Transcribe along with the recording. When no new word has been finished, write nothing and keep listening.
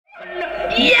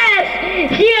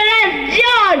Yes! Here is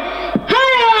John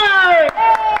Harrower!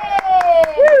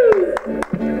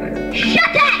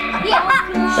 Shut it!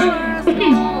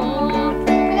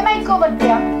 Pwede may cover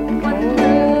dia?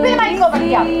 Pwede may cover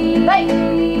dia? Dai!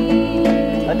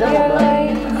 Ada mo ba?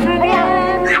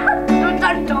 Ayan!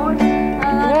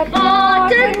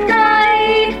 For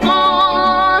tonight,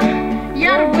 for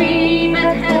your weave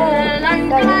and hell and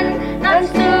gun that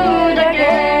stood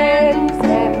against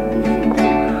them.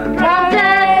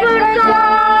 Prophet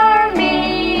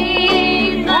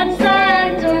army that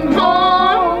sent them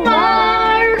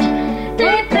homeward.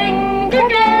 They think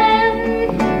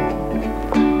again,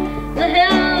 the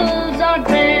hills are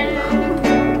bare.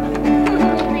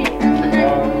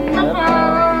 The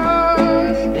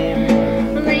past,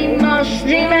 they must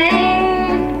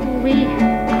remain. We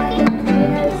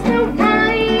still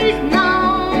rise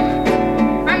now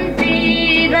and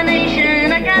be the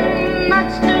nation again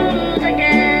that stood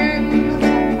against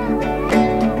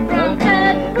from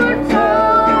Edward's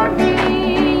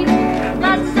army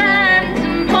that sent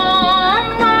them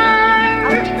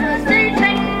homeward. They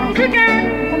think again,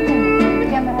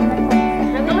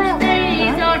 those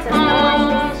days are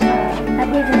past,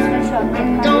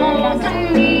 and don't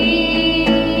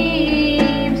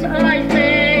leaves like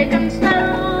vacant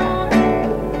snow.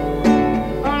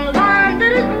 Our land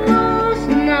that is lost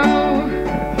now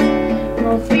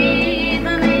will be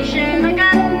the nation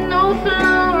again, no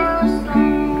flower or song.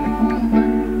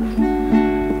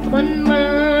 When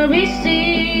will we see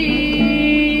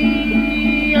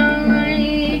our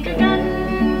lake again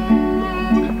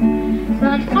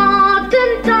that fought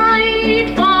and died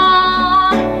for?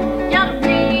 Yet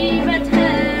we've a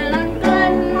tale and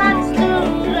glen that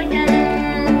stood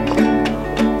again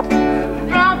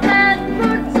from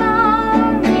Edward's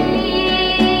army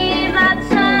that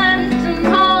sent them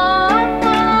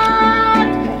homeward.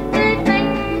 They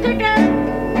think again.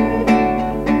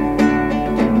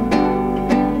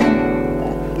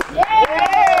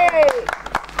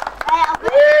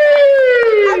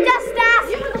 I'll just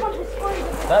ask!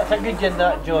 That's a good one,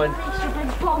 that, John.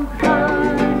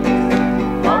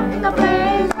 On the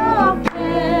place of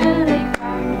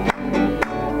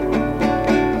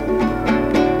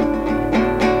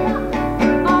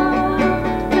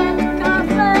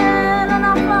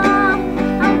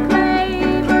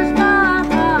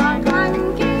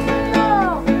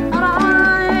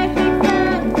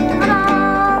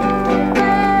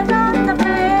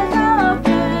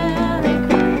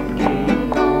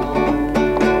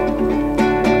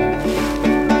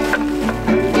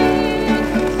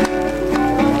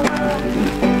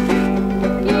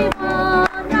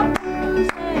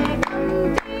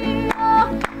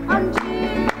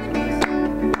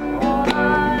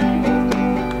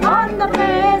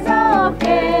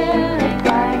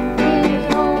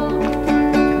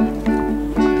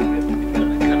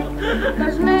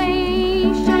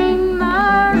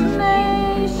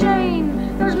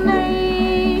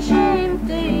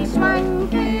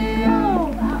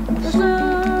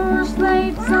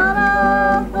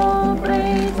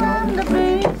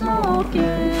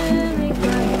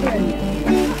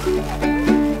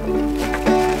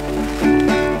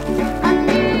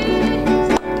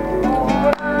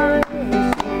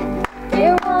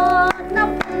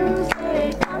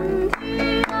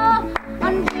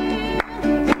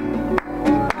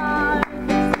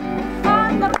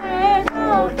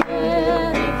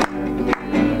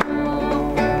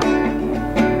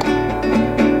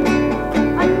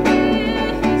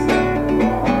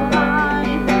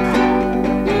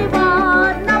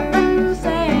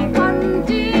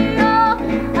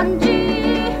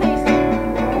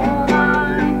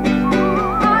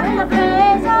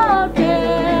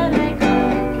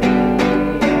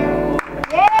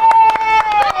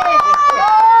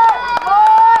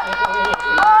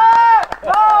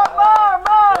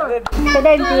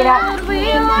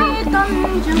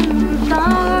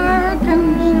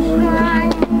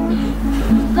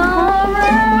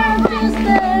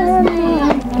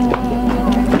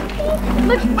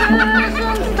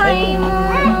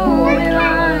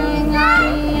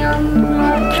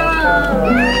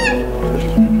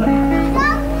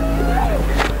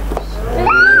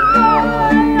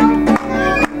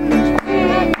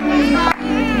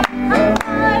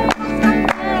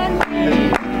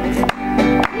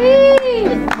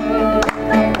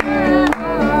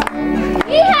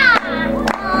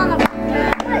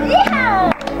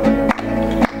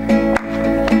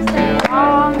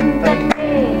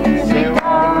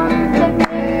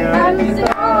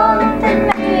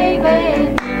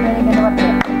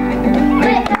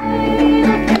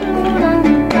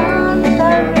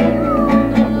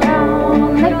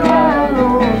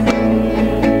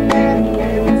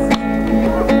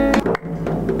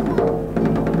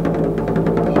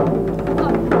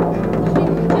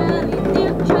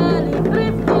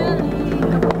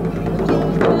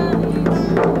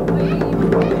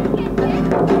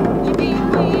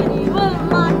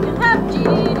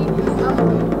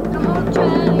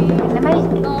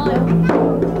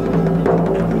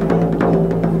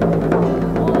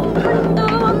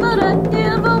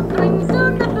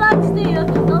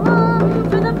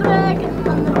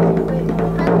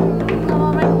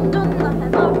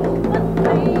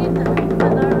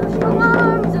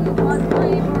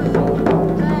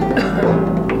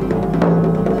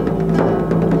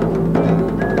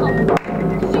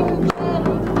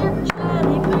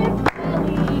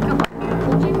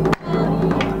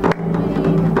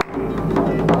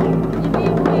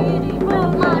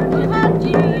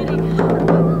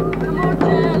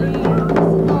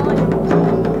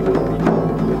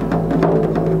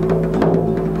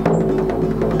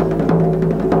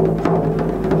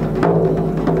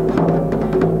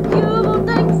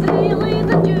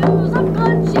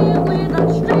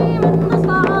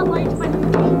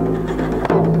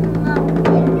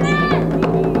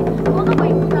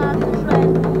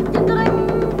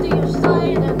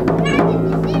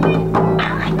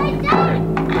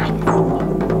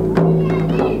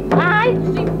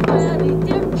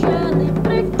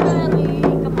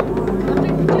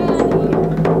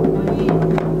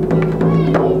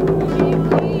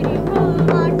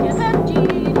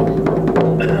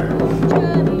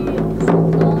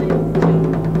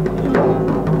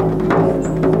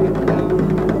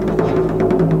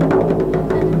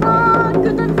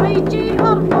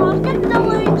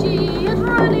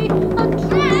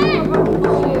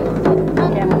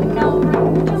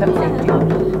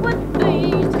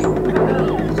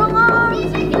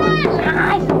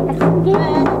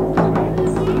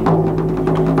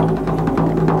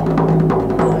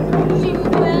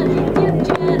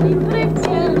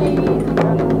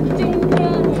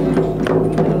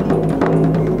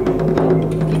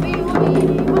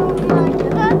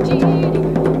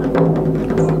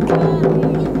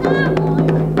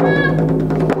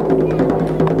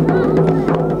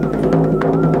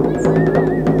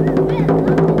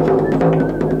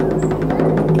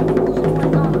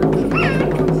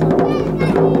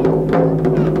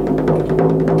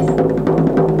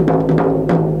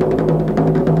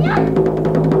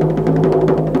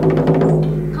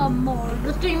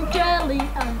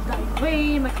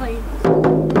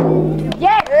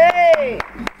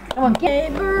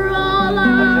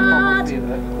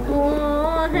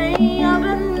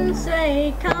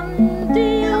say come to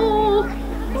you.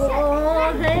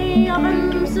 Oh, hey,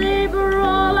 I'm